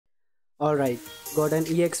Alright, got an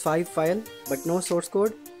EX5 file but no source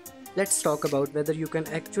code? Let's talk about whether you can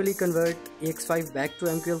actually convert EX5 back to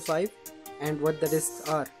MQL5 and what the risks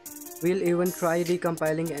are. We'll even try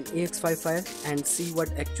decompiling an EX5 file and see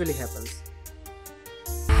what actually happens.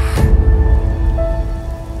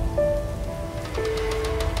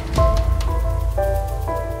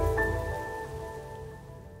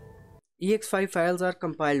 EX5 files are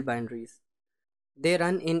compiled binaries. They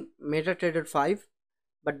run in MetaTrader 5,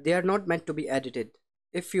 but they are not meant to be edited.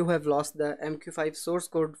 If you have lost the MQ5 source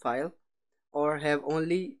code file or have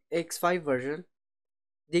only EX5 version,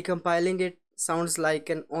 decompiling it sounds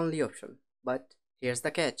like an only option. But here's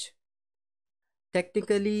the catch.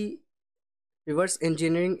 Technically, reverse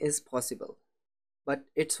engineering is possible, but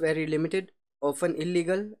it's very limited, often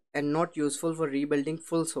illegal, and not useful for rebuilding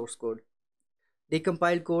full source code.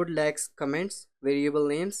 Decompiled code lacks comments, variable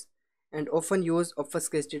names, and often use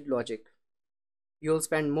obfuscated logic. You'll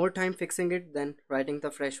spend more time fixing it than writing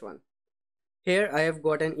the fresh one. Here I have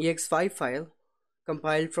got an EX5 file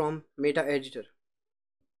compiled from MetaTrader.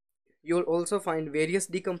 You'll also find various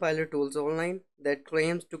decompiler tools online that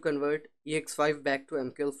claims to convert EX5 back to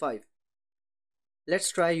MQL5.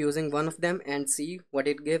 Let's try using one of them and see what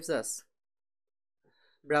it gives us.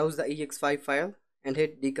 Browse the EX5 file and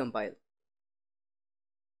hit decompile.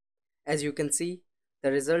 As you can see,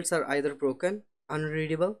 the results are either broken,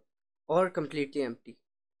 unreadable, or completely empty.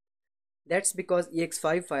 That's because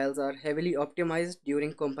EX5 files are heavily optimized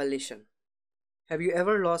during compilation. Have you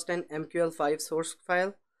ever lost an MQL5 source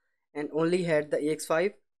file and only had the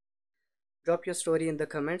EX5? Drop your story in the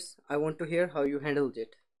comments. I want to hear how you handled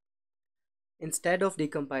it. Instead of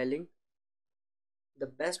decompiling, the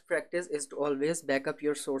best practice is to always back up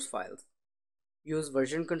your source files. Use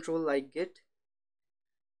version control like Git,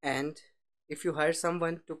 and if you hire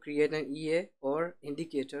someone to create an EA or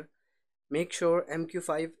indicator, make sure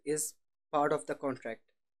MQ5 is part of the contract.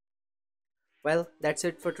 Well, that's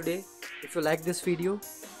it for today. If you like this video,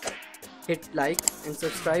 hit like and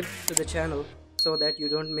subscribe to the channel so that you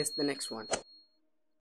don't miss the next one.